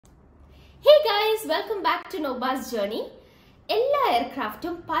guys, welcome back to Noba's Journey. എല്ലാ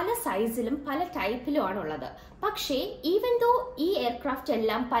എയർക്രാഫ്റ്റും പല സൈസിലും പല ടൈപ്പിലും ആണുള്ളത്. പക്ഷേ ഈവൻ ദോ ഈ എയർക്രാഫ്റ്റ്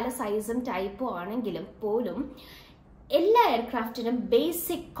എല്ലാം പല സൈസും ടൈപ്പും ആണെങ്കിലും പോലും എല്ലാ എയർക്രാഫ്റ്റിനും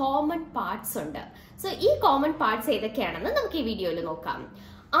ബേസിക് കോമൺ പാർട്സ് ഉണ്ട്. സോ ഈ കോമൺ പാർട്സ് ഏതൊക്കെയാണെന്ന് നമുക്ക് ഈ വീഡിയോയിൽ നോക്കാം.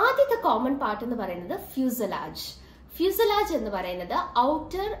 ആദ്യത്തെ കോമൺ പാർട്ട് എന്ന് പറയുന്നത് ഫ്യൂസലാജ്. ഫ്യൂസലാജ് എന്ന് പറയുന്നത്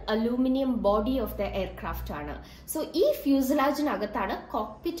outer aluminium body of the aircraft ആണ്. സോ ഈ ഫ്യൂസലാജിനകത്താണ്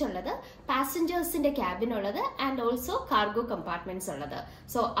കോക്പിറ്റ് ഉള്ളത്, പാസഞ്ചേഴ്സിന്റെ ക്യാബിൻ ഉള്ളത് ആൻഡ് ഓൾസോ കാർഗോ കമ്പാർട്ട്മെന്റ്സ് ഉള്ളത്.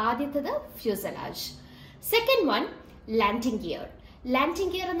 സോ ആദ്യത്തേത് ഫ്യൂസലാജ്. Second one landing gear.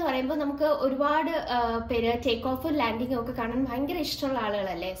 Landing gear എന്ന് പറയുമ്പോൾ നമുക്ക് ഒരുപാട് പേര് ടേക്ക് ഓഫും ലാൻഡിങ്ങും ഒക്കെ കാണാൻ ഭയങ്കര ഇഷ്ടമുള്ള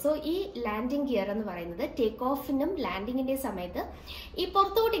ആളുകളല്ലേ. സോ ഈ ലാൻഡിംഗ് ഗിയർ എന്ന് പറയുന്നത് ടേക്ക് ഓഫിനും ലാൻഡിങ്ങിന്റെ സമയത്ത് ഈ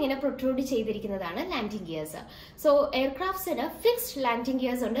പുറത്തോട്ട് ഇങ്ങനെ protrude ചെയ്തിരിക്കുന്നതാണ് landing gears. So എയർക്രാഫ്റ്റ്സിന് fixed landing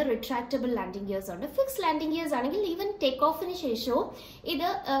gears ഉണ്ട്, റിട്രാക്റ്റബിൾ ലാൻഡിംഗ് ഗിയേഴ്സ് ഉണ്ട്. ഫിക്സ്ഡ് ലാൻഡിംഗ് ഗിയേഴ്സ് ആണെങ്കിൽ ഈവൻ ടേക്ക് ഓഫിന് ശേഷവും ഇത്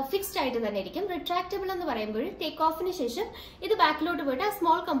ഫിക്സ്ഡ് ആയിട്ട് തന്നെ ഇരിക്കും. റിട്രാക്റ്റബിൾ എന്ന് പറയുമ്പോൾ ടേക്ക് ഓഫിന് ശേഷം ഇത് ബാക്കിലോട്ട് പോയിട്ട് ആ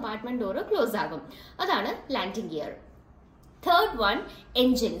സ്മോൾ കമ്പാർട്ട്മെന്റ് ഡോർ ക്ലോസ് ആകും. അതാണ് landing gear. Third one,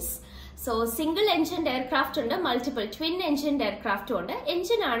 engines. So single engined aircraft ഉണ്ട്, multiple twin engined aircraft ഉണ്ട്.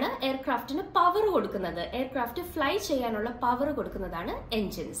 എഞ്ചിൻ ആണ് എയർക്രാഫ്റ്റിന് പവർ കൊടുക്കുന്നത്, എയർക്രാഫ്റ്റ് ഫ്ലൈ ചെയ്യാനുള്ള പവർ കൊടുക്കുന്നതാണ്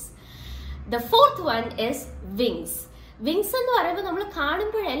engines. The fourth one is wings. Wings എന്ന് പറയുമ്പോൾ നമ്മൾ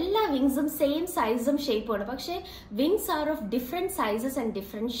കാണുമ്പോൾ എല്ലാ വിങ്സും സെയിം സൈസും ഷേപ്പുമാണ്, പക്ഷേ wings R of different sizes and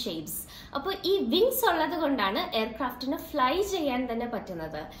different shapes. അപ്പോൾ ഈ വിങ്സ് ഉള്ളത് കൊണ്ടാണ് എയർക്രാഫ്റ്റിന് ഫ്ലൈ ചെയ്യാൻ തന്നെ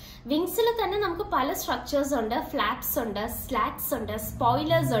പറ്റുന്നത്. വിങ്സിൽ തന്നെ നമുക്ക് പല സ്ട്രക്ചേഴ്സ് ഉണ്ട്, ഫ്ലാപ്സ് ഉണ്ട്, സ്ലാറ്റ്സ് ഉണ്ട്,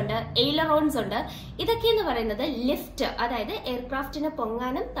 സ്പോയിലേഴ്സ് ഉണ്ട്, എയിലറോൺസ് ഉണ്ട്. ഇതൊക്കെ എന്ന് പറയുന്നത് ലിഫ്റ്റ്, അതായത് എയർക്രാഫ്റ്റിനെ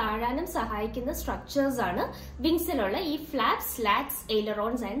പൊങ്ങാനും താഴാനും സഹായിക്കുന്ന സ്ട്രക്ചേഴ്സ് ആണ് വിങ്സിലുള്ള ഈ flaps, സ്ലാറ്റ്സ്,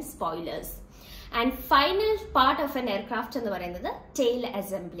 എയിലറോൺസ് and spoilers. And final part of an aircraft എന്ന് പറയുന്നത് tail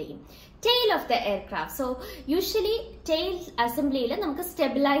assembly. Tail of the aircraft. So usually tail assemblyയിൽ നമുക്ക്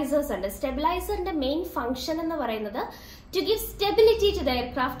stabilizers ഉണ്ട്. Stabilizerന്റെ main function എന്ന് പറയുന്നത് to give stability to the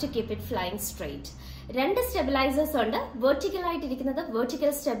aircraft to keep it flying straight. രണ്ട് stabilisers ഉണ്ട്. Vertical ആയിട്ടിരിക്കുന്നത്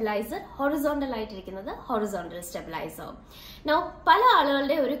vertical stabiliser, horizontal ആയിട്ടിരിക്കുന്നത് horizontal stabiliser. Now പല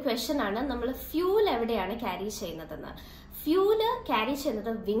ആളുകളുടെ ഒരു question ആണ്, നമ്മൾ ഫ്യൂൽ എവിടെയാണ് ക്യാരി ചെയ്യുന്നതെന്ന്. ഫ്യൂല് ക്യാരി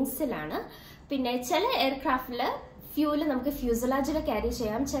ചെയ്യുന്നത് വിങ്സിലാണ്. പിന്നെ ചില എയർക്രാഫ്റ്റില് ഫ്യൂല് നമുക്ക് ഫ്യൂസലാജിൽ ക്യാരി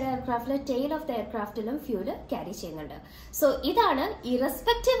ചെയ്യാം, ചില എയർക്രാഫ്റ്റില് tale of the എയർക്രാഫ്റ്റിലും fuel carry ചെയ്യുന്നുണ്ട്. സോ ഇതാണ്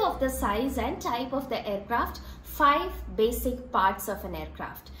irrespective of the size and type of the aircraft 5 basic parts of an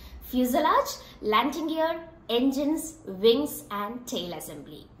aircraft: fuselage, landing gear, engines, wings and tail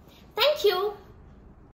assembly. Thank you.